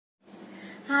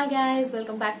Hi guys,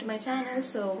 welcome back to my channel.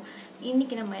 So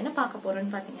இன்னைக்கு நம்ம என்ன பார்க்க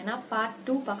போறோம்னு பாத்தீங்கன்னா part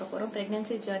 2 பார்க்க போறோம்,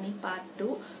 pregnancy journey part 2.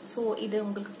 So இது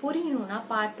உங்களுக்கு புரியணும்னா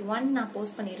part 1 நான்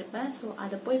போஸ்ட் பண்ணிருப்பேன். So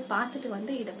அத போய் பார்த்துட்டு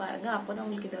வந்து இத பாருங்க, அப்பதான்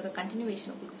உங்களுக்கு இதோட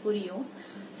கண்டினியூவேஷன் உங்களுக்கு புரியும்.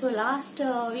 So லாஸ்ட்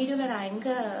வீடியோல நான் எங்க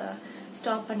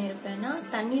ஸ்டாப் பண்ணிருப்பேன்னா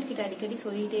தண்ணீர் கிட்ட அடிக்கடி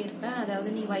சொல்லிட்டே இருப்பேன்.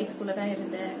 அதாவது நீ வயிற்றுக்குள்ள தான்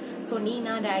இருந்த, சோ நீ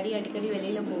நான் டாடி அடிக்கடி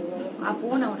வெளியில போவோம்,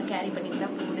 அப்போ நான் உன்னை கேரி பண்ணிட்டு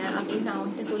தான் போனேன் அப்படின்னு நான்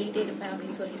அவன்கிட்ட சொல்லிட்டே இருப்பேன்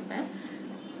அப்படின்னு சொல்லியிருப்பேன்.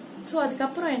 ஸோ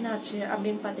அதுக்கப்புறம் என்னாச்சு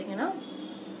அப்படின்னு பார்த்தீங்கன்னா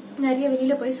நிறைய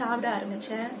வெளியில போய் சாப்பிட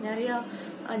ஆரம்பிச்சேன், நிறைய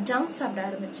ஜங்க் சாப்பிட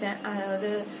ஆரம்பிச்சேன்.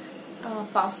 அதாவது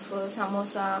பஃப்,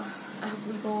 சமோசா,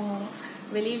 அப்புறம்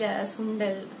வெளியில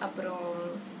சுண்டல், அப்புறம்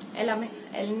எல்லாமே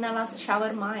என்னெல்லாம்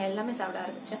ஷவர்மா எல்லாமே சாப்பிட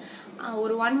ஆரம்பிச்சேன்.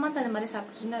 ஒரு 1 month அந்த மாதிரி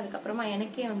சாப்பிட்டு இருந்தேன். அதுக்கப்புறமா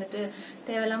எனக்கே வந்துட்டு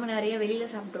தேவையில்லாம நிறைய வெளியில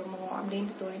சாப்பிட்றோமோ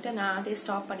அப்படின்ட்டு தோணிட்டு நான் அதே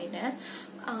ஸ்டாப் பண்ணிட்டேன்.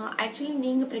 ஆக்சுவலி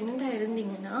நீங்க பிரெக்னெண்டா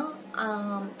இருந்தீங்கன்னா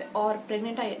ஆர்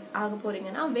பிரெக்னெண்டா ஆக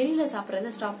போறீங்கன்னா வெளியில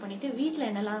சாப்பிட்றத ஸ்டாப் பண்ணிட்டு வீட்டுல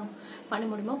என்னெல்லாம் பண்ண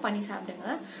முடியுமோ பண்ணி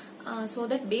சாப்பிடுங்க. ஸோ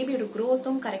தட் பேபியோட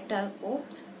க்ரோத்தும் கரெக்டா இருக்கும்.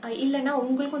 இல்லைன்னா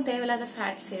உங்களுக்கும் தேவையில்லாத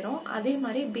ஃபேட் சேரும். அதே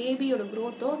மாதிரி பேபியோட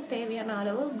க்ரோத்தும் தேவையான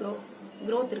அளவு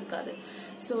க்ரோத் இருக்காது.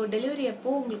 ஸோ டெலிவரி அப்போ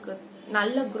உங்களுக்கு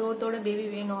நல்ல க்ரோத்தோட பேபி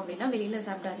வேணும் அப்படின்னா வெளியில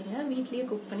சாப்பிடாதீங்க, வீட்லயே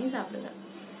குக் பண்ணி சாப்பிடுங்க.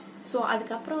 ஸோ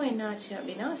அதுக்கப்புறம் என்ன ஆச்சு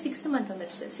அப்படின்னா 6th month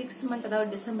வந்துடுச்சு. 6th month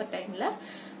அதாவது டிசம்பர் டைம்ல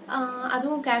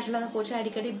அதுவும் கேஷுவலா தான் போச்சு.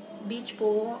 அடிக்கடி பீச்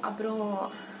போவோம், அப்புறம்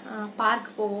பார்க்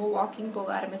போவோம், வாக்கிங்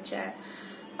போக ஆரம்பிச்சேன்.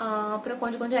 அப்புறம்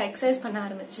கொஞ்சம் கொஞ்சம் எக்ஸசைஸ் பண்ண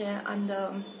ஆரம்பிச்சேன். அந்த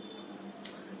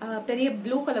பெரிய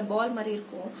ப்ளூ கலர் பால் மாதிரி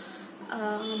இருக்கும்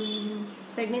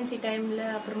பிரெக்னன்சி டைம்ல,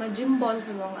 அப்புறமா ஜிம் பால்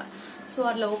சொல்லுவாங்க. ஸோ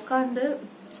அதுல உட்காந்து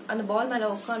அந்த பால் மேல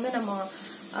உட்காந்து நம்ம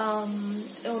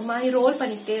ஒரு மாதிரி ரோல்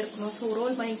பண்ணிக்கிட்டே இருக்கணும். ஸோ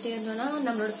ரோல் பண்ணிக்கிட்டே இருந்தோம்னா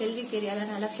நம்மளோட பெல்விக் ஏரியால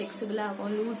நல்லா ஃபிளெக்சிபிளா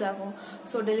ஆகும், லூஸ் ஆகும்.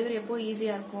 ஸோ டெலிவரி எப்போ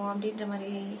ஈஸியா இருக்கும் அப்படின்ற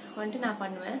மாதிரி வந்துட்டு நான்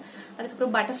பண்ணுவேன்.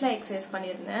 அதுக்கப்புறம் பட்டர்ஃபிளை எக்ஸசைஸ்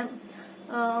பண்ணியிருந்தேன்.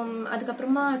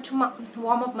 அதுக்கப்புறமா சும்மா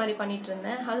வார்ம் அப் மாதிரி பண்ணிட்டு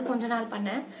இருந்தேன். அது கொஞ்ச நாள்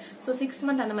பண்ணேன். ஸோ 6th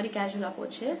month அந்த மாதிரி கேஷுவலா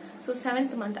போச்சு. ஸோ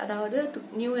 7th month அதாவது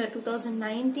நியூ இயர்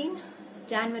 2019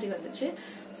 ஜான்வரி வந்துச்சு.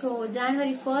 ஸோ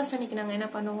ஜான்வரி 1st அன்னைக்கு நாங்கள் என்ன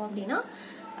பண்ணுவோம் அப்படின்னா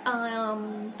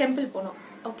டெம்பிள் போனோம்.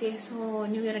 ஓகே, ஸோ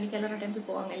நியூ இயர் அன்னைக்கு எல்லாரும் டெம்பிள்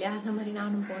போவாங்க இல்லையா, அந்த மாதிரி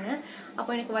நானும் போனேன். அப்போ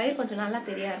எனக்கு வயிறு கொஞ்சம் நல்லா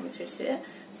தெரிய ஆரம்பிச்சிருச்சு.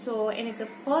 ஸோ எனக்கு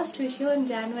ஃபர்ஸ்ட் விஷயம்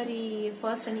ஜான்வரி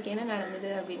 1st அன்னைக்கு என்ன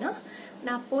நடந்தது அப்படின்னா,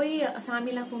 நான் போய்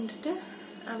சாமியெல்லாம் கும்பிட்டுட்டு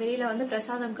வெளியில வந்து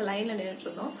பிரசாதம்க்கு லைன்ல நின்றுட்டு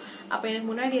இருந்தோம். அப்ப எனக்கு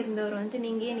முன்னாடி இருந்தவர் வந்து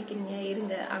நீங்க ஏன் நிக்கிறீங்க,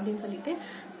 இருங்க அப்படின்னு சொல்லிட்டு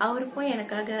அவரு போய்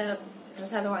எனக்காக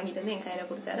பிரசாதம் வாங்கிட்டு வந்து என் கையில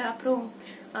கொடுத்தாரு. அப்புறம்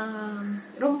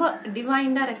ரொம்ப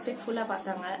டிவைண்டா ரெஸ்பெக்ட்ஃபுல்லா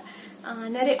பார்த்தாங்க.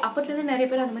 நிறைய அப்பத்துல இருந்து நிறைய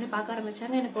பேர் அந்த மாதிரி பார்க்க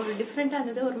ஆரம்பிச்சாங்க. எனக்கு ஒரு டிஃப்ரெண்டா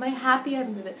இருந்தது, ஒரு மாதிரி ஹாப்பியா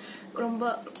இருந்தது.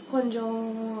 ரொம்ப கொஞ்சம்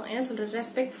என்ன சொல்றது,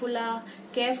 ரெஸ்பெக்ட்ஃபுல்லா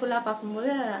கேர்ஃபுல்லா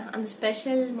பார்க்கும்போது அந்த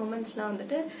ஸ்பெஷல் மூமெண்ட்ஸ்லாம்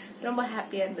வந்துட்டு ரொம்ப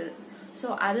ஹாப்பியா இருந்தது. ஸோ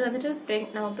அது வந்துட்டு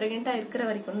நம்ம பிரெக்னெண்டா இருக்கிற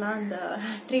வரைக்கும் தான் அந்த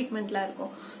ட்ரீட்மெண்ட்லாம்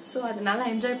இருக்கும். ஸோ அது நல்லா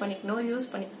என்ஜாய் பண்ணிக்கணும்,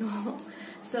 யூஸ் பண்ணிக்கணும்.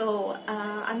 ஸோ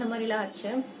அந்த மாதிரிலாம்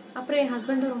ஆச்சு. அப்புறம் என்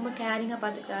ஹஸ்பண்டும் ரொம்ப கேரிங்கா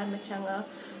பாத்துக்க ஆரம்பிச்சாங்க.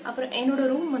 அப்புறம் என்னோட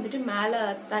ரூம் வந்துட்டு மேல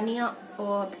தனியா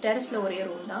டெரஸ்ல ஒரே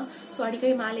ரூம் தான். ஸோ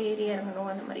அடிக்கடி மேலே ஏறி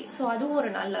இறங்கணும் அந்த மாதிரி. ஸோ அதுவும்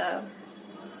ஒரு நல்ல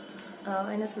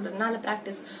என்ன சொல்றது, நல்ல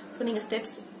ப்ராக்டிஸ். ஸோ நீங்க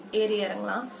ஸ்டெப்ஸ் ஏறி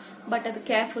இறங்கலாம், பட் அது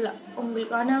கேர்ஃபுல்லா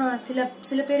உங்களுக்கு. ஆனா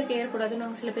சில பேருக்கு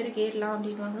ஏறக்கூடாதுன்னு, சில பேருக்கு ஏறலாம்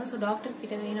அப்படின்வாங்க. ஸோ டாக்டர்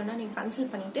கிட்ட வேணும்னா நீங்க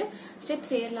கன்சல்ட் பண்ணிட்டு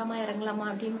ஸ்டெப்ஸ் ஏறலாமா இறங்கலாமா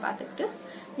அப்படின்னு பாத்துக்கிட்டு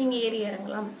நீங்க ஏறி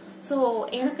இறங்கலாம். ஸோ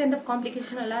எனக்கு எந்த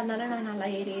காம்ப்ளிகேஷனும் இல்லை, அதனால நான் நல்லா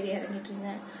ஏறி இறங்கிட்டு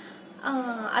இருந்தேன்.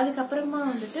 அதுக்கப்புறமா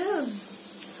வந்துட்டு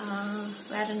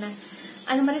வேற என்ன,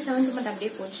 அந்த மாதிரி 7th month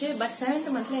அப்படியே போச்சு. பட் 7th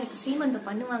monthல எனக்கு சீமந்தம்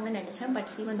பண்ணுவாங்கன்னு நினைச்சேன்,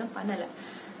 பட் சீமந்தம் பண்ணல.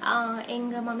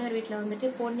 எங்க மாமியார் வீட்டுல வந்துட்டு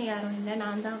பொண்ணு யாரும் இல்லை,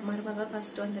 நான் தான் மருமக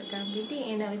ஃபர்ஸ்ட் வந்திருக்கேன் அப்படின்ட்டு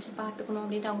என்னை வச்சு பாத்துக்கணும்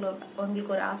அப்படின்ட்டு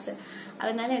அவங்களுக்கு ஒரு ஆசை.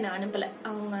 அதனால என்னை அனுப்பல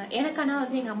அவங்க. எனக்கானா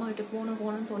வந்து எங்க அம்மா வீட்டுக்கு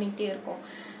போகணும்னு தோணிக்கிட்டே இருக்கும்.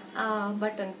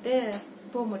 பட் வந்துட்டு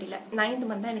போக முடியல. 9th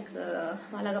month தான் எனக்கு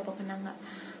வளகாப்பு பண்ணாங்க.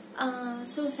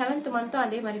 ஸோ 7th month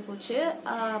அதே மாதிரி போச்சு.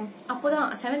 அப்போதான்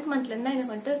 7th monthல இருந்தா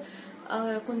எனக்கு வந்துட்டு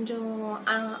கொஞ்சம்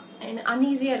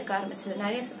அன்ஈஸியா இருக்க ஆரம்பிச்சது.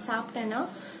 நிறைய சாப்பிட்டேன்னா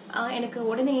எனக்கு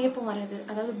உடனே ஏப்பம் வராது,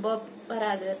 அதாவது பர்ப்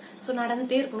வராது. ஸோ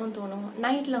நடந்துட்டே இருக்கணும்னு தோணும்.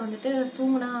 நைட்ல வந்துட்டு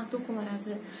தூங்குனா தூக்கம்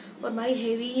வராது, ஒரு மாதிரி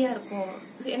ஹெவியா இருக்கும்.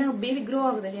 ஏன்னா பேபி க்ரோ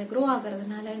ஆகுது இல்லையா, க்ரோ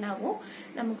ஆகுறதுனால என்ன ஆகும்,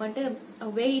 நமக்கு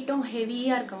வந்துட்டு வெயிட்டும்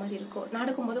ஹெவியா இருக்க மாதிரி இருக்கும்,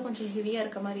 நடக்கும்போது கொஞ்சம் ஹெவியா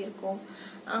இருக்க மாதிரி இருக்கும்.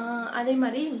 அதே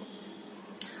மாதிரி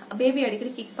பேபி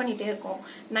அடிக்கடி கிக் பண்ணிட்டே இருக்கும்.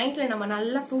 நைட்ல நம்ம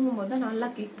நல்லா தூங்கும் போது தான் நல்லா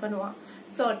கிக் பண்ணுவான்.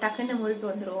 ஸோ டக்குன்னு முழுப்பு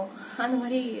வந்துடும். அந்த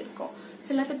மாதிரி இருக்கும்.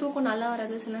 சில நேரத்தில் தூக்கம் நல்லா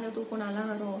வராது, சில நேரத்தில் தூக்கம் நல்லா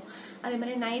வரும். அதே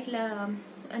மாதிரி நைட்ல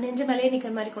நெஞ்சு மேலேயே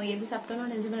நிக்கிற மாதிரி இருக்கும், எது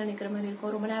சாப்பிட்டாலும் நெஞ்சு மேலே நிக்கிற மாதிரி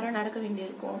இருக்கும், ரொம்ப நேரம் நடக்க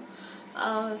வேண்டியிருக்கும்.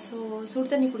 ஸோ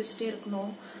சுடு தண்ணி குடிச்சிட்டே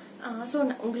இருக்கணும். ஸோ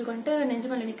உங்களுக்கு வந்துட்டு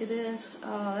நெஞ்சு மேலே நிக்குது,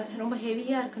 ரொம்ப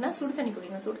ஹெவியா இருக்குன்னா சுடு தண்ணி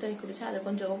குடிங்க. சுடு தண்ணி குடிச்சா அது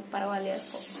கொஞ்சம் பரவாயில்லையா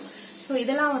இருக்கும். ஸோ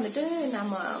இதெல்லாம் வந்துட்டு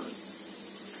நம்ம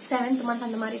 7th month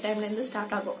அந்த மாதிரி டைம்ல இருந்து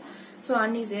ஸ்டார்ட் ஆகும். ஸோ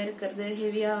அன்ஈஸியா இருக்கிறது,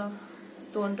 ஹெவியா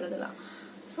தோன்றதுலாம்.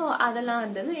 ஸோ அதெல்லாம்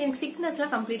இருந்தது. எனக்கு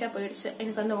சிக்னஸ்லாம் கம்ப்ளீட்டா போயிடுச்சு.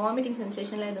 எனக்கு அந்த வாமிட்டிங்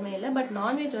சென்சேஷன்லாம் எதுவுமே இல்லை. பட்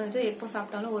நான்வெஜ் வந்துட்டு எப்போ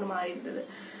சாப்பிட்டாலும் ஒரு மாதிரி இருந்தது.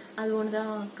 அது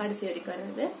ஒண்ணுதான் கடைசி வரைக்கும்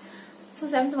இருந்தது. ஸோ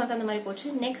 7th month அந்த மாதிரி போச்சு.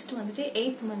 நெக்ஸ்ட் வந்துட்டு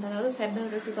 8th month, அதாவது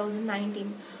February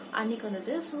 2019 அன்னைக்கு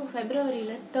வந்தது. ஸோ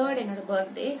Februaryல 3rd என்னோட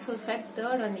பர்த்டே. ஸோ Feb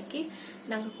 3rd அன்னைக்கு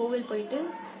நாங்கள் கோவில் போயிட்டு,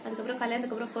 அதுக்கப்புறம்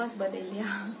கல்யாணத்துக்கு அப்புறம் ஃபர்ஸ்ட் பர்த்டே இல்லையா,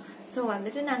 ஸோ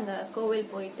வந்துட்டு நாங்கள்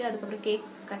கோவில் போயிட்டு அதுக்கப்புறம் கேக்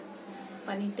கட்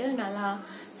பண்ணிட்டு நல்லா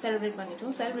செலிப்ரேட்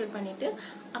பண்ணிட்டு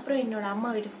அப்புறம் என்னோட அம்மா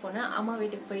வீட்டுக்கு போனேன். அம்மா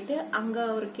வீட்டுக்கு போயிட்டு அங்க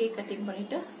ஒரு கேக் கட்டிங்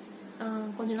பண்ணிட்டு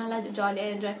கொஞ்சம் நல்லா ஜாலியா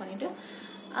என்ஜாய் பண்ணிட்டு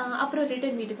அப்புறம்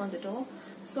ரிட்டர்ன் வீட்டுக்கு வந்துட்டோம்.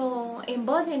 ஸோ என்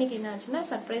பர்த்டே அன்னைக்கு என்ன ஆச்சுன்னா,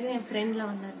 சர்ப்ரைஸா என்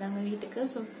ஃப்ரெண்ட்லாம் வந்திருந்தாங்க வீட்டுக்கு.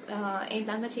 ஸோ என்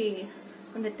தங்கச்சி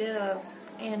வந்துட்டு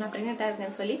நான் பிரெக்னெண்டா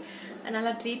இருக்கேன்னு சொல்லி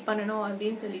நல்லா ட்ரீட் பண்ணணும்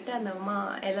அப்படின்னு சொல்லிட்டு அந்த அம்மா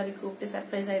எல்லாரையும் கூப்பிட்டு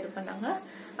சர்ப்ரைஸா இது பண்ணாங்க.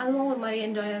 அதுவும் ஒரு மாதிரி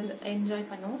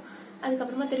என்ஜாய் பண்ணோம்.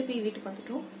 அதுக்கப்புறமா திருப்பி வீட்டுக்கு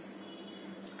வந்துட்டோம்.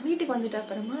 வீட்டுக்கு வந்துட்டு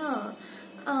அப்புறமா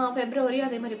February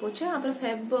அதே மாதிரி போச்சு. அப்புறம்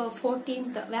Feb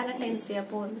 14th வேலண்டைன்ஸ் டே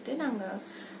அப்போ வந்துட்டு நாங்க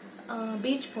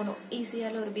பீச் போனோம்.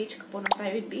 ஈஸியால ஒரு பீச்சுக்கு போனோம்,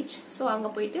 பிரைவேட் பீச். ஸோ அங்க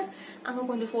போயிட்டு அங்க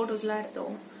கொஞ்சம் போட்டோஸ்லாம்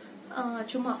எடுத்தோம்.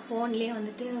 சும்மா போன்லயே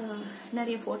வந்துட்டு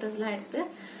நிறைய போட்டோஸ்லாம் எடுத்து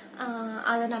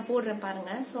அதை நான் போடுறேன்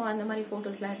பாருங்க. ஸோ அந்த மாதிரி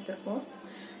போட்டோஸ்லாம் எடுத்திருக்கோம்.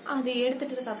 அது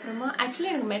எடுத்துட்டதுக்கு அப்புறமா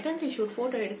ஆக்சுவலி எனக்கு மெட்டர்னிட்டி ஷூட்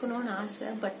போட்டோ எடுக்கணும்னு ஆசை.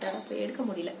 பட் அப்போ எடுக்க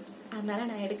முடியல, அதனால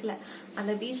நான் எடுக்கல.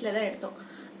 அந்த பீச்ல தான் எடுத்தோம்.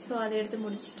 ஸோ அதை எடுத்து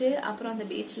முடிச்சுட்டு அப்புறம் அந்த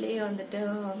பீச்லயே வந்துட்டு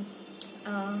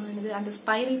அந்த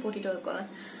ஸ்பைரல் போட்டுட்டு இருக்கோம்ல,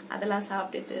 அதெல்லாம்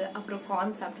சாப்பிட்டுட்டு அப்புறம்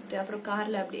கார்ன் சாப்பிட்டுட்டு அப்புறம்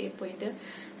கார்ல அப்படியே போயிட்டு,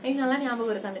 எனக்கு நல்லா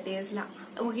ஞாபகம் இருக்கு அந்த டேஸ்லாம்.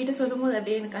 உங்ககிட்ட சொல்லும் போது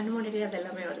அப்படியே எனக்கு கண்ணு முன்னாடியே அது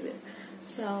எல்லாமே வருது.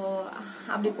 ஸோ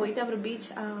அப்படி போயிட்டு அப்புறம் பீச்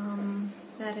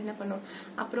வேற என்ன பண்ணோம்,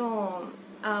 அப்புறம்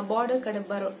பார்டர்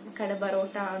கடை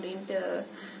பரோட்டா அப்படின்ட்டு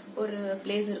ஒரு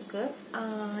பிளேஸ் இருக்கு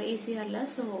ஈசிஆர்ல.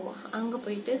 ஸோ அங்க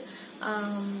போயிட்டு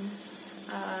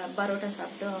பரோட்டா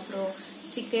சாப்பிட்டோம். அப்புறம்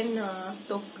சிக்கன்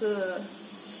தொக்கு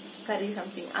கறி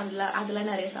சம்திங் அதெல்லாம்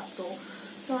நிறைய சாப்பிட்டோம்.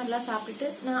 ஸோ அதெல்லாம் சாப்பிட்டுட்டு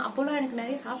நான் அப்போலாம் எனக்கு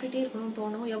நிறைய சாப்பிட்டுட்டே இருக்கணும்னு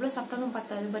தோணும். எவ்வளவு சாப்பிட்டாலும்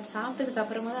பத்தாது. பட் சாப்பிட்டதுக்கு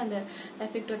அப்புறமா தான் அந்த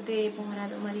எஃபெக்ட் வந்துட்டு இப்போ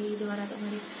வராத மாதிரி இது வராத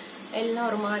மாதிரி எல்லாம்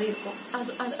ஒரு மாதிரி இருக்கும்.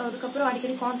 அதுக்கப்புறம்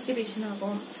அடிக்கடி கான்ஸ்டிபேஷன்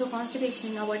ஆகும். ஸோ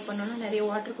கான்ஸ்டிபேஷன் அவாய்ட் பண்ணோம்னா நிறைய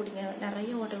வாட்டர்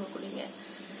குடிங்க.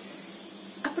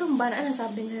 அப்புறம் பனானா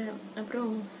சாப்பிடுங்க.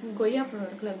 அப்புறம் கொய்யா பழம்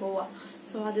இருக்குல்ல, கோவா,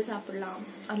 ஸோ அது சாப்பிடலாம்.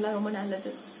 அதெல்லாம் ரொம்ப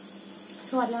நல்லது.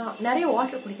 ஸோ அதெல்லாம் நிறைய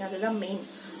வாட்டர் குடிங்க, அதுதான் மெயின்.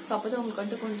 ஸோ அப்போதான் உங்களுக்கு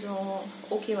வந்துட்டு கொஞ்சம்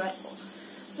ஓகேவா இருக்கும்.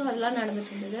 ஸோ அதெல்லாம்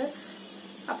நடந்துட்டு இருந்தது.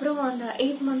 அப்புறம் அந்த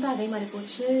 8th month அதே மாதிரி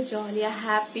போச்சு. ஜாலியா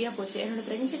ஹாப்பியா போச்சு. என்னோட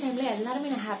பிரெக்னன்சி டைம்ல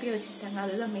எல்லாருமே நான் ஹாப்பியா வச்சுக்கிட்டாங்க.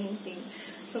 அதுதான் மெயின் திங்.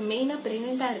 ஸோ மெயினா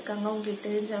பிரெக்னெண்டா இருக்காங்க உங்களுக்கு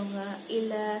தெரிஞ்சவங்க,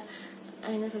 இல்ல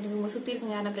என்ன சொல்றது, உங்க சுத்தி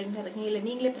இருக்கவங்க யாரா பிரெக்னெண்டா இருக்கீங்க, இல்ல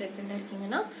நீங்களே பிரெக்னெண்டா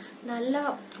இருக்கீங்கன்னா நல்லா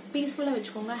பீஸ்ஃபுல்லா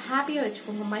வச்சுக்கோங்க, ஹாப்பியா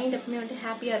வச்சுக்கோங்க. மைண்ட் எப்பவுமே வந்துட்டு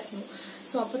ஹாப்பியா இருக்கணும்.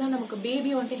 ஸோ அப்பதான் நமக்கு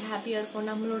பேபி வந்துட்டு ஹாப்பியா இருக்கும்.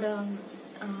 நம்மளோட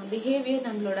பிஹேவியர்,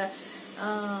 நம்மளோட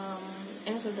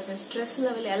என்ன சொல்றது, ஸ்ட்ரெஸ்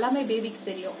லெவல் எல்லாமே பேபிக்கு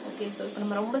தெரியும். ஓகே, ஸோ இப்போ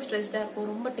நம்ம ரொம்ப ஸ்ட்ரெஸ்டா இருக்கும்,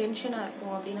 ரொம்ப டென்ஷனா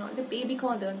இருக்கும் அப்படின்னா வந்துட்டு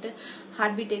பேபிக்கும் அது வந்துட்டு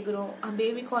ஹார்ட் பீட் எகிறோம்.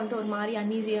 பேபிக்கும் வந்துட்டு ஒரு மாதிரி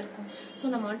அன்ஈஸியா இருக்கும். ஸோ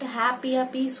நம்ம வந்துட்டு ஹாப்பியா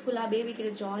பீஸ்ஃபுல்லா பேபி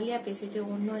கிட்ட ஜாலியா பேசிட்டு,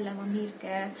 ஒன்றும் இல்லை மம்மி இருக்க,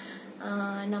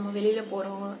 நம்ம வெளியில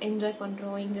போறோம், என்ஜாய்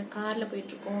பண்றோம், இங்க கார்ல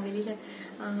போயிட்டு இருக்கோம், வெளியில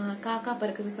காக்கா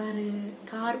பறக்குது பாரு,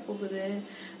 கார் போகுது,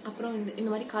 அப்புறம் இந்த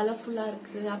மாதிரி கலர்ஃபுல்லா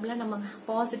இருக்கு அப்படிலாம் நம்ம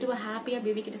பாசிட்டிவா ஹாப்பியா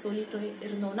பேபி கிட்ட சொல்லிட்டு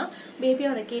இருந்தோம்னா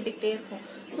பேபியும் அதை கேட்டுக்கிட்டே இருக்கும்.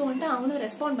 ஸோ வந்துட்டு அவனும்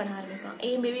ரெஸ்பாண்ட் பண்ண ஆரம்பிப்பான்.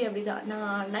 என் பேபி அப்படிதான்.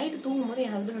 நான் நைட்டு தூங்கும் போது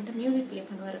என் ஹஸ்பண்ட் வந்துட்டு மியூசிக் பிளே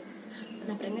பண்ணுவாரு.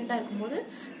 நான் பிரெக்னெண்டா இருக்கும்போது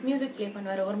மியூசிக் பிளே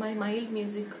பண்ணுவாரு. ஒரு மாதிரி மைல்ட்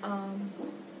மியூசிக்,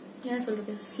 என்ன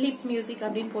சொல்றது, ஸ்லீப் மியூசிக்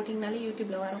அப்படின்னு போட்டிங்கனாலே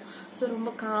யூடியூப்ல வரும். ஸோ ரொம்ப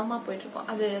காமா போயிட்டு இருக்கும்.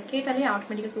 அது கேட்டாலே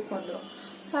ஆட்டோமேட்டிக்கா தூக்கம் வந்துடும்.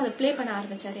 ஸோ அதை பிளே பண்ண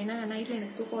ஆரம்பிச்சாரு. ஏன்னா நைட்ல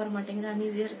எனக்கு தூக்கம் வர மாட்டேங்குது,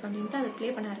 அன்ஈஸியா இருக்கு அப்படின்ட்டு அதை பிளே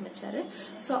பண்ண ஆரம்பிச்சாரு.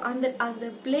 ஸோ அதை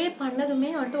பிளே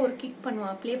பண்ணதுமே வந்துட்டு ஒரு கிக்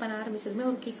பண்ணுவான். பிளே பண்ண ஆரம்பிச்சதுமே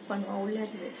ஒரு கிக் பண்ணுவான் உள்ள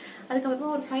இருந்து.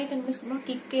 அதுக்கப்புறமா ஒரு 5-10 மினிட்ஸ்க்கு அப்புறம்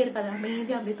கிக்கே இருக்காது,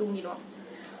 அமைதியா அப்படியே தூங்கிடுவான்.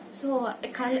 ஸோ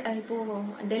இப்போ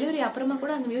டெலிவரி அப்புறமா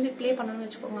கூட அந்த மியூசிக் பிளே பண்ணணும்னு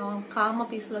வச்சுக்கோங்க, அவன் காமா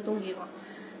பீஸ்ஃபுல்லா தூங்கிடுவான்.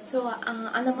 ஸோ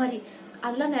அந்த மாதிரி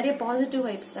அதெல்லாம் நிறைய பாசிட்டிவ்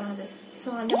வைப்ஸ் தான் அது. ஸோ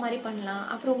அந்த மாதிரி பண்ணலாம்.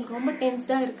 அப்புறம் உங்களுக்கு ரொம்ப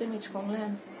டென்ஸ்டா இருக்குன்னு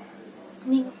வச்சுக்கோங்களேன்,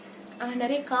 நீங்க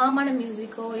நிறைய காமான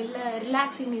மியூசிக்கோ இல்ல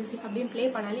ரிலாக்ஸிங் மியூசிக் அப்படின்னு பிளே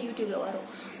பண்ணாலே யூடியூப்ல வரும்.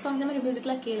 ஸோ அந்த மாதிரி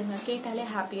மியூசிக்லாம் கேளுங்க, கேட்டாலே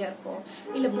ஹாப்பியா இருக்கும்.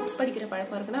 இல்ல புக்ஸ் படிக்கிற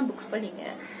பழக்கம் இருக்குன்னா புக்ஸ் படிங்க.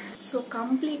 ஸோ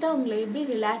கம்ப்ளீட்டா உங்களை எப்படி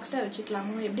ரிலாக்ஸ்டா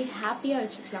வச்சுக்கலாமோ, எப்படி ஹாப்பியா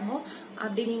வச்சுக்கலாமோ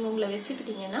அப்படி நீங்க உங்களை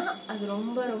வச்சுக்கிட்டீங்கன்னா அது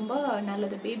ரொம்ப ரொம்ப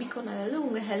நல்லது. பேபிக்கும் நல்லது,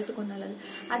 உங்க ஹெல்த்துக்கும் நல்லது.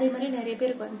 அதே மாதிரி நிறைய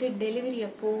பேருக்கு வந்துட்டு டெலிவரி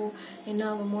அப்போ என்ன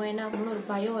ஆகுமோன்னு ஒரு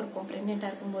பயம் இருக்கும் பிரெக்னெண்டா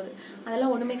இருக்கும்போது.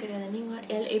 அதெல்லாம் ஒண்ணுமே கிடையாது.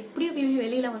 நீங்க எப்படியும் பேபி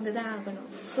வெளியில வந்துதான் ஆகணும்.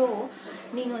 ஸோ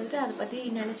நீங்க வந்துட்டு அதை பத்தி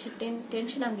நினைச்சு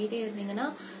டென்ஷன் ஆகிட்டே இருந்தீங்கன்னா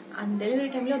அந்த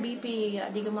டெலிவரி டைம்ல பிபி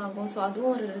அதிகமாகும். ஸோ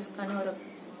அதுவும் ஒரு ரிஸ்கான ஒரு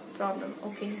ப்ராப்ளம்.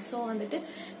 ஓகே, ஸோ வந்துட்டு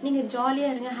நீங்கள்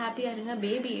ஜாலியாக இருங்க, ஹாப்பியாக இருங்க.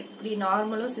 பேபி எப்படி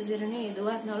நார்மலோ சிசேரியனோ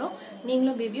எதுவாக இருந்தாலும்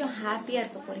நீங்களும் பேபியும் ஹாப்பியாக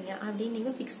இருக்க போறீங்க அப்படின்னு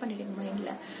நீங்கள் ஃபிக்ஸ் பண்ணிடுங்க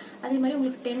மைண்டில். அதே மாதிரி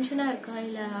உங்களுக்கு டென்ஷனாக இருக்கா,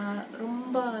 இல்லை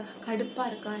ரொம்ப கடுப்பாக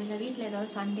இருக்கா, இல்லை வீட்டில்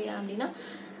ஏதாவது சண்டையா அப்படின்னா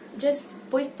ஜஸ்ட்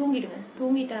போய் தூங்கிடுங்க.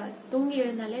 தூங்கி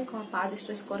எழுந்தாலே பாதி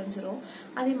ஸ்ட்ரெஸ் குறைஞ்சிரும்.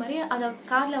 அதே மாதிரி அதை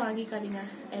காரில் வாங்கிக்காதீங்க.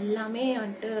 எல்லாமே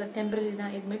வந்துட்டு டெம்பரரி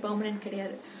தான், எதுவுமே பெர்மனன்ட்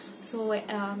கிடையாது. ஸோ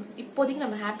இப்போதைக்கு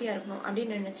நம்ம ஹாப்பியாக இருக்கணும்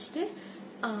அப்படின்னு நினச்சிட்டு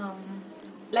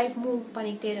லைஃப் மூவ்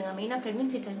பண்ணிக்கிட்டே இருங்க. மெயினாக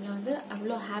ப்ரெக்னென்சி டைமில் வந்து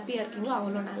அவ்வளோ ஹாப்பியாக இருக்கீங்களோ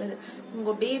அவ்வளோ நல்லது.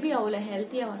 உங்கள் பேபி அவ்வளோ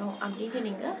ஹெல்த்தியாக வரும் அப்படின்ட்டு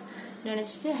நீங்கள்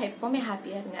நினச்சிட்டு எப்போவுமே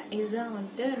ஹாப்பியாக இருங்க. இதுதான்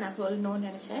வந்துட்டு நான் சொல்லணும்னு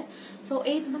நினச்சேன். ஸோ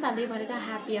 8th month அதே மாதிரி தான்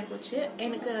ஹாப்பியாக போச்சு.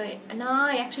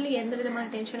 நான் ஆக்சுவலி எந்த விதமான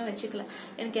டென்ஷனும் வச்சுக்கல.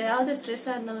 எனக்கு ஏதாவது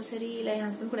ஸ்ட்ரெஸ்ஸாக இருந்தாலும் சரி, இல்லை என்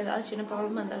ஹஸ்பண்ட் கூட ஏதாவது சின்ன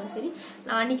ப்ராப்ளமாக இருந்தாலும் சரி,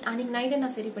 நான் அன்னைக்கு நைட்டே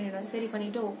நான் சரி பண்ணிவிடுவேன். சரி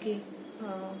பண்ணிவிட்டு ஓகே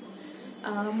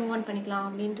மூவ் ஆன் பண்ணிக்கலாம்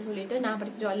அப்படின்ட்டு சொல்லிட்டு நான்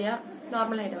படிக்க ஜாலியாக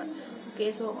நார்மல் ஆகிடுவேன். ஓகே,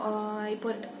 ஸோ இப்போ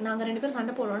நாங்கள் 2 பேரும்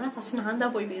சண்டை போடுறோம்னா ஃபர்ஸ்ட் நான்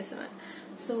தான் போய் பேசுவேன்.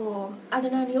 ஸோ அதை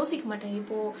நான் யோசிக்க மாட்டேன்.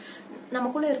 இப்போது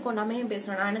நமக்குள்ளே இருக்கோம், நம்ம ஏன்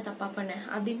பேசுகிறோம், நான் என்ன தப்பாக பண்ணேன்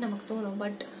அப்படின்னு நமக்கு தோணும்.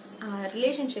 பட்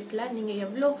ரிலேஷன்ஷிப்பில் நீங்கள்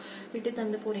எவ்வளோ விட்டு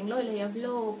தந்து போகிறீங்களோ, இல்லை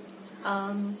எவ்வளோ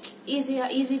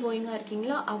ஈஸி கோயிங்காக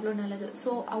இருக்கீங்களோ அவ்வளோ நல்லது.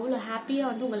 ஸோ அவ்வளோ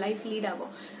ஹாப்பியாக வந்து உங்கள் லைஃப் லீட்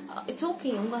ஆகும். இட்ஸ்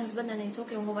ஓகே, உங்கள் ஹஸ்பண்ட் தானே, இட்ஸ்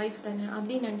ஓகே உங்கள் ஒய்ஃப் தானே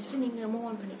அப்படின்னு நினச்சிட்டு நீங்கள் மூவ்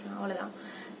ஆன் பண்ணிக்கலாம். அவ்வளோதான்,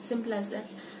 சிம்பிள் ஆஸ்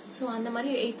தட். ஸோ அந்த மாதிரி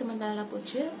 8th month நல்லா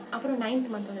போச்சு. அப்புறம் 9th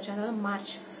month வந்துச்சு, அதாவது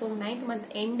மார்ச். ஸோ 9th month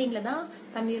எண்டிங்கில் தான்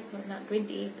தம்பீர் பிறந்தான்,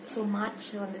 28th. ஸோ மார்ச்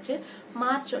வந்துச்சு.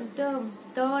 மார்ச் வந்துட்டு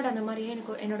 3rd அந்த மாதிரியே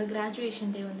எனக்கு என்னோட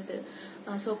கிராஜுவேஷன் டே வந்தது.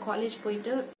 ஸோ காலேஜ்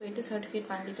போயிட்டு சர்டிஃபிகேட்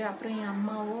வாங்கிட்டு அப்புறம் என்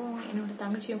அம்மாவும் என்னோட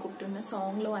தங்கச்சியும் கூப்பிட்டு இருந்தேன். ஸோ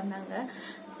அவங்களும் வந்தாங்க.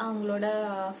 அவங்களோட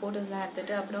ஃபோட்டோஸ்லாம்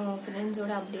எடுத்துட்டு அப்புறம்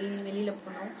ஃப்ரெண்ட்ஸோடு அப்படியே வெளியில்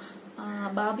போனோம்.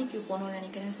 பார்பிக்யூ போகணும்னு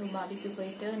நினைக்கிறேன். ஸோ பார்பிக்யூ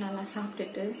போயிட்டு நல்லா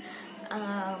சாப்பிட்டுட்டு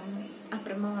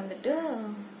அப்புறமா வந்துட்டு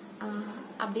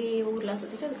அப்படியே ஊர்லாம்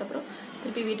சுற்றிட்டு அதுக்கப்புறம்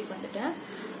திருப்பி வீட்டுக்கு வந்துட்டேன்.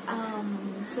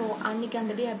 ஸோ அன்னைக்கு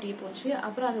அந்த டே அப்படியே போச்சு.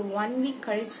 அப்புறம் அது 1 week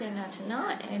கழிச்சு என்னாச்சுன்னா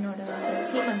என்னோட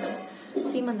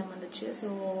சீமந்தம் வந்துச்சு.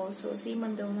 ஸோ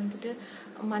சீமந்தம் வந்துட்டு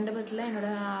மண்டபத்தில் என்னோட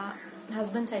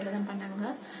ஹஸ்பண்ட் சைடில் தான் பண்ணாங்க.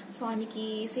 ஸோ அன்னைக்கு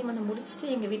சீமந்தம்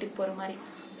முடிச்சுட்டு எங்கள் வீட்டுக்கு போகிற மாதிரி.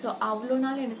 ஸோ அவ்வளோ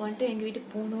நாள் எனக்கு வந்துட்டு எங்கள்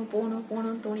வீட்டுக்கு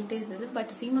போகணும்னு தோணிகிட்டே இருந்தது.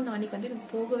 பட் சீமந்தம் அன்னைக்கு வந்துட்டு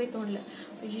எனக்கு போகவே தோணல.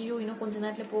 ஐயோ இன்னும் கொஞ்ச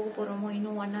நேரத்தில் போக போகிறோமோ,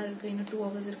 இன்னும் 1 hour இருக்குது, இன்னும் 2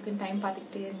 hours இருக்குன்னு டைம்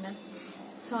பார்த்துக்கிட்டே இருந்தேன்.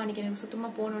 ஸோ அன்றைக்கி எனக்கு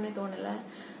சுத்தமாக போகணுன்னே தோணலை.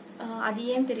 அது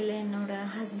ஏன் தெரியல, என்னோட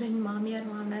ஹஸ்பண்ட்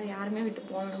மாமியார் யாருமே விட்டு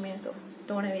போகணுமே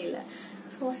தோணவே இல்லை.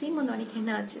 ஸோ சீமந்தம் அன்றைக்கி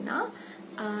என்ன ஆச்சுன்னா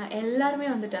எல்லாருமே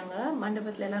வந்துட்டாங்க,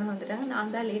 மண்டபத்தில் எல்லாரும் வந்துட்டாங்க.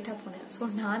 நான் தான் லேட்டாக போனேன். ஸோ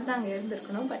நான் தான் அங்கே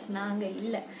இருந்திருக்கணும், பட் நான் அங்கே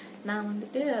இல்லை. நான்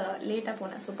வந்துட்டு லேட்டாக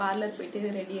போனேன். ஸோ பார்லர் போயிட்டு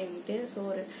ரெடி ஆகிட்டு ஸோ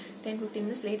ஒரு 10-15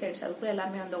 minutes லேட் ஆகிடுச்சு. அதுக்குள்ளே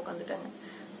எல்லாருமே வந்து உட்காந்துட்டாங்க.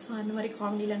 ஸோ அந்த மாதிரி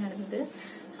காமெடியெலாம் நடந்தது.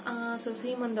 ஸோ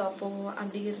சீமந்தம் அப்போது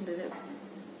அப்படி இருந்தது.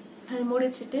 அது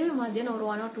முடிச்சுட்டு மத்தியானம் ஒரு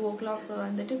 1 or 2 o'clock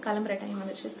வந்துட்டு கிளம்புற டைம்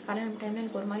வந்துச்சு. கிளம்புற டைமில்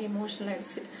எனக்கு ஒரு மாதிரி எமோஷனல்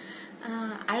ஆகிடுச்சு.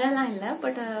 அழலாம் இல்லை,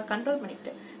 பட் கண்ட்ரோல்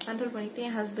பண்ணிக்கிட்டு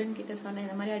என் ஹஸ்பண்ட் கிட்ட சொன்னேன்,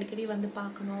 இந்த மாதிரி அடிக்கடி வந்து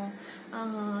பார்க்கணும்,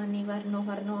 நீ வரணும்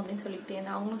அப்படின்னு சொல்லிக்கிட்டே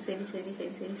இருந்தேன். அவங்களும் சரி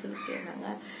சொல்லிக்கிட்டே இருந்தாங்க.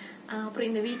 அப்புறம்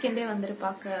இந்த வீக்கெண்டே வந்துட்டு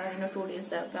பார்க்க இன்னும் 2 days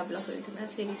தான் இருக்குது அப்படிலாம் சொல்லிட்டு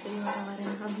இருந்தேன். சரி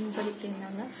வரேன் அப்படின்னு சொல்லிக்கிட்டே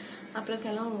இருந்தாங்க. அப்புறம்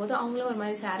கிளம்பும் போது அவங்களும் ஒரு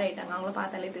மாதிரி சேட் ஆகிட்டாங்க. அவங்கள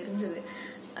பார்த்தாலே தெரிஞ்சுது.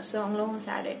 ஸோ அவங்களும்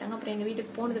சேட் ஆகிட்டாங்க. அப்புறம் எங்கள்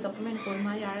வீட்டுக்கு போனதுக்கப்புறமா எனக்கு ஒரு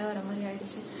மாதிரி அழ வர மாதிரி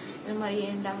ஆயிடுச்சு. இந்த மாதிரி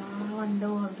ஏண்டா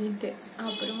வந்தோம் அப்படின்ட்டு.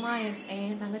 அப்புறமா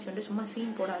என் தங்கச்சி வந்துட்டு சும்மா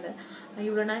சீன் போடாத,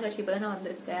 இவ்வளோ நாள் கழிச்சு இப்போ தான் நான்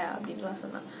வந்திருக்கேன் அப்படின்ட்டுலாம்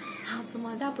சொன்னான்.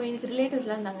 அப்புறமா தான் அப்போ எனக்கு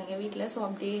ரிலேட்டிவ்ஸ்லாம் இருந்தாங்க எங்கள் வீட்டில். ஸோ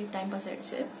அப்படியே டைம் பாஸ்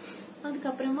ஆகிடுச்சு.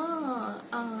 அதுக்கப்புறமா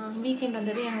வீக்கெண்ட்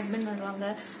வந்தது, என் ஹஸ்பண்ட் வருவாங்க.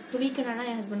 ஸோ வீக்கெண்ட் ஆனால்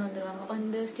என் ஹஸ்பண்ட் வந்துடுவாங்க.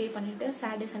 வந்து ஸ்டே பண்ணிவிட்டு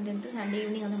சண்டே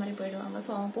ஈவினிங் அந்த மாதிரி போயிடுவாங்க.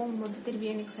 ஸோ அவங்க போகும்போது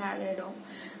திரும்பி எனக்கு சேட் ஆகிடும்.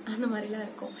 அந்த மாதிரிலாம்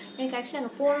இருக்கும். எனக்கு ஆக்சுவலி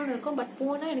அங்கே போகணுன்னு இருக்கும், பட்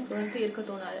போனால் எனக்கு வந்து இருக்க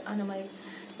தோணாது, அந்த மாதிரி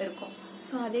இருக்கும்.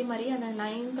 ஸோ அதே மாதிரி அந்த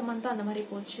 9th month அந்த மாதிரி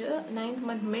போச்சு. 9th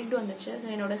month மிட் வந்துச்சு. ஸோ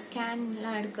என்னோட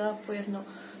ஸ்கேன்லாம் எடுக்க போயிருந்தோம்.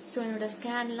 ஸோ என்னோட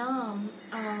ஸ்கேன்லாம்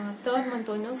 3rd month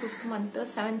ஒன்று, 5th month,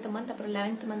 7th month, அப்புறம்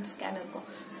 11th month ஸ்கேன் இருக்கும்.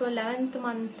 ஸோ 9th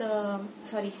month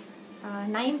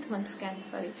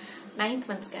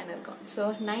ஸ்கேன் இருக்கும். ஸோ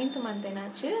 9th month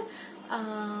என்னாச்சு,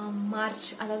 மார்ச்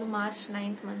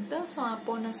 9th month. ஸோ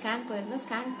அப்போ நான் ஸ்கேன் போயிருந்தேன்.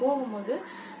 ஸ்கேன் போகும்போது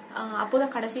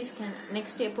அப்போதான் கடைசி ஸ்கேன்.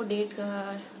 நெக்ஸ்ட் எப்போ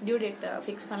டியூ டேட்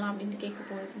ஃபிக்ஸ் பண்ணலாம் அப்படின்ட்டு கேட்க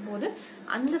போகும்போது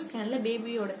அந்த ஸ்கேனில்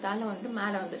பேபியோட தலை வந்து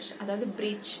மேலே வந்துடுச்சு. அதாவது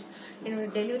பிரீச். என்னோட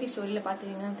டெலிவரி ஸ்டோரியில்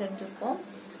பார்த்துக்கிங்கன்னா தெரிஞ்சிருக்கும்.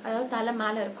 அதாவது தலை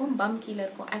மேலே இருக்கும், பம் கீழே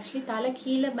இருக்கும். ஆக்சுவலி தலை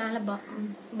கீழே மேலே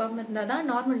பம் இருந்தால் தான்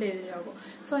நார்மல் டெலிவரி ஆகும்.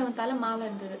 ஸோ அவன் தலை மேலே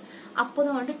இருந்தது.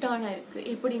 அப்போதான் வந்துட்டு டேர்ன் ஆயிருக்கு,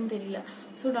 எப்படின்னு தெரியல.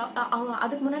 ஸோ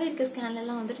அதுக்கு முன்னாடி இருக்க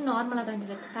ஸ்கேன்லாம் வந்துட்டு நார்மலாக தான்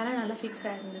இருந்தது, தலை நல்லா ஃபிக்ஸ்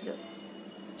ஆயிருந்தது.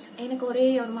 எனக்கு ஒரே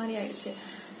ஒரு மாதிரி ஆயிடுச்சு.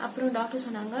 அப்புறம் டாக்டர்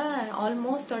சொன்னாங்க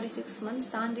ஆல்மோஸ்ட் 36 months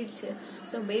தாண்டிடுச்சு.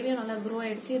 ஸோ பேபியும் நல்லா க்ரோ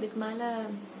ஆயிடுச்சு. இதுக்கு மேலே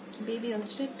பேபி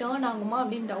வந்துட்டு டேர்ன் ஆகுமா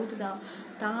அப்படின்னு டவுட் தான்.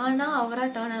 தானா அவரா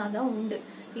டேர்ன் ஆனாதான் உண்டு,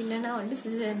 இல்லைன்னா வந்து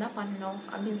சிசேரியன் தான் பண்ணணும்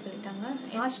அப்படின்னு சொல்லிட்டாங்க.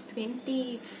 மார்ச் 22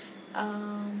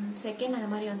 அந்த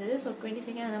மாதிரி வந்தது. ஸோ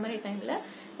 22 அந்த மாதிரி டைம்ல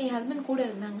என் ஹஸ்பண்ட் கூட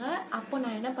இருந்தாங்க. அப்போ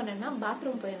நான் என்ன பண்ணேன்னா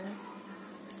பாத்ரூம் போயிருந்தேன்.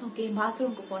 ஓகே,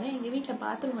 பாத்ரூமுக்கு போனேன். எங்க வீட்டில்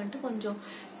பாத்ரூம் வந்துட்டு கொஞ்சம்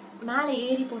மேலே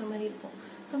ஏறி போன மாதிரி இருக்கும்.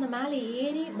 ஸோ அந்த மேலே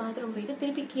ஏறி பாத்ரூம் போயிட்டு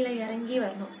திருப்பி கீழே இறங்கி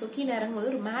வரணும். ஸோ கீழே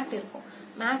இறங்கும்போது ஒரு மேட் இருக்கும்,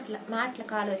 மேட்ல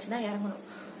கால் வச்சு தான் இறங்கணும்.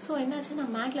 ஸோ என்னாச்சு,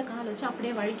 நான் மேட்ல கால் வச்சு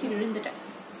அப்படியே வழுக்கி விழுந்துட்டேன்.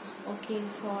 ஓகே,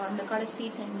 ஸோ அந்த கடைசி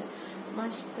டைம்ல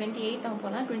மார்ச் 28 அவன்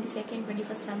போனால் 22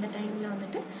 21 அந்த டைம்ல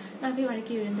வந்துட்டு நான் அப்படியே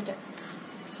வழுக்கி விழுந்துட்டேன்.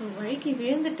 ஸோ வழுக்கி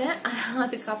விழுந்துட்டேன்.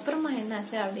 அதுக்கப்புறமா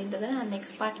என்னாச்சு அப்படின்றத நான்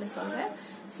நெக்ஸ்ட் பார்ட்ல சொல்றேன்.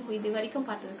 ஸோ இது வரைக்கும்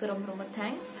பார்த்ததுக்கு ரொம்ப ரொம்ப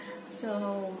தேங்க்ஸ். ஸோ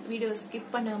வீடியோ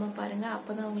ஸ்கிப் பண்ணாமல் பாருங்க,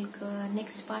 அப்போதான் உங்களுக்கு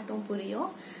நெக்ஸ்ட் பார்ட்டும்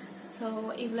புரியும். ஸோ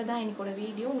இவ்வளோதான் என்னோட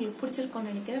வீடியோ. உங்களுக்கு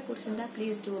பிடிச்சிருக்கோன்னு நினைக்கிறேன். பிடிச்சிருந்தா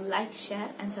please do like,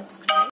 share and subscribe.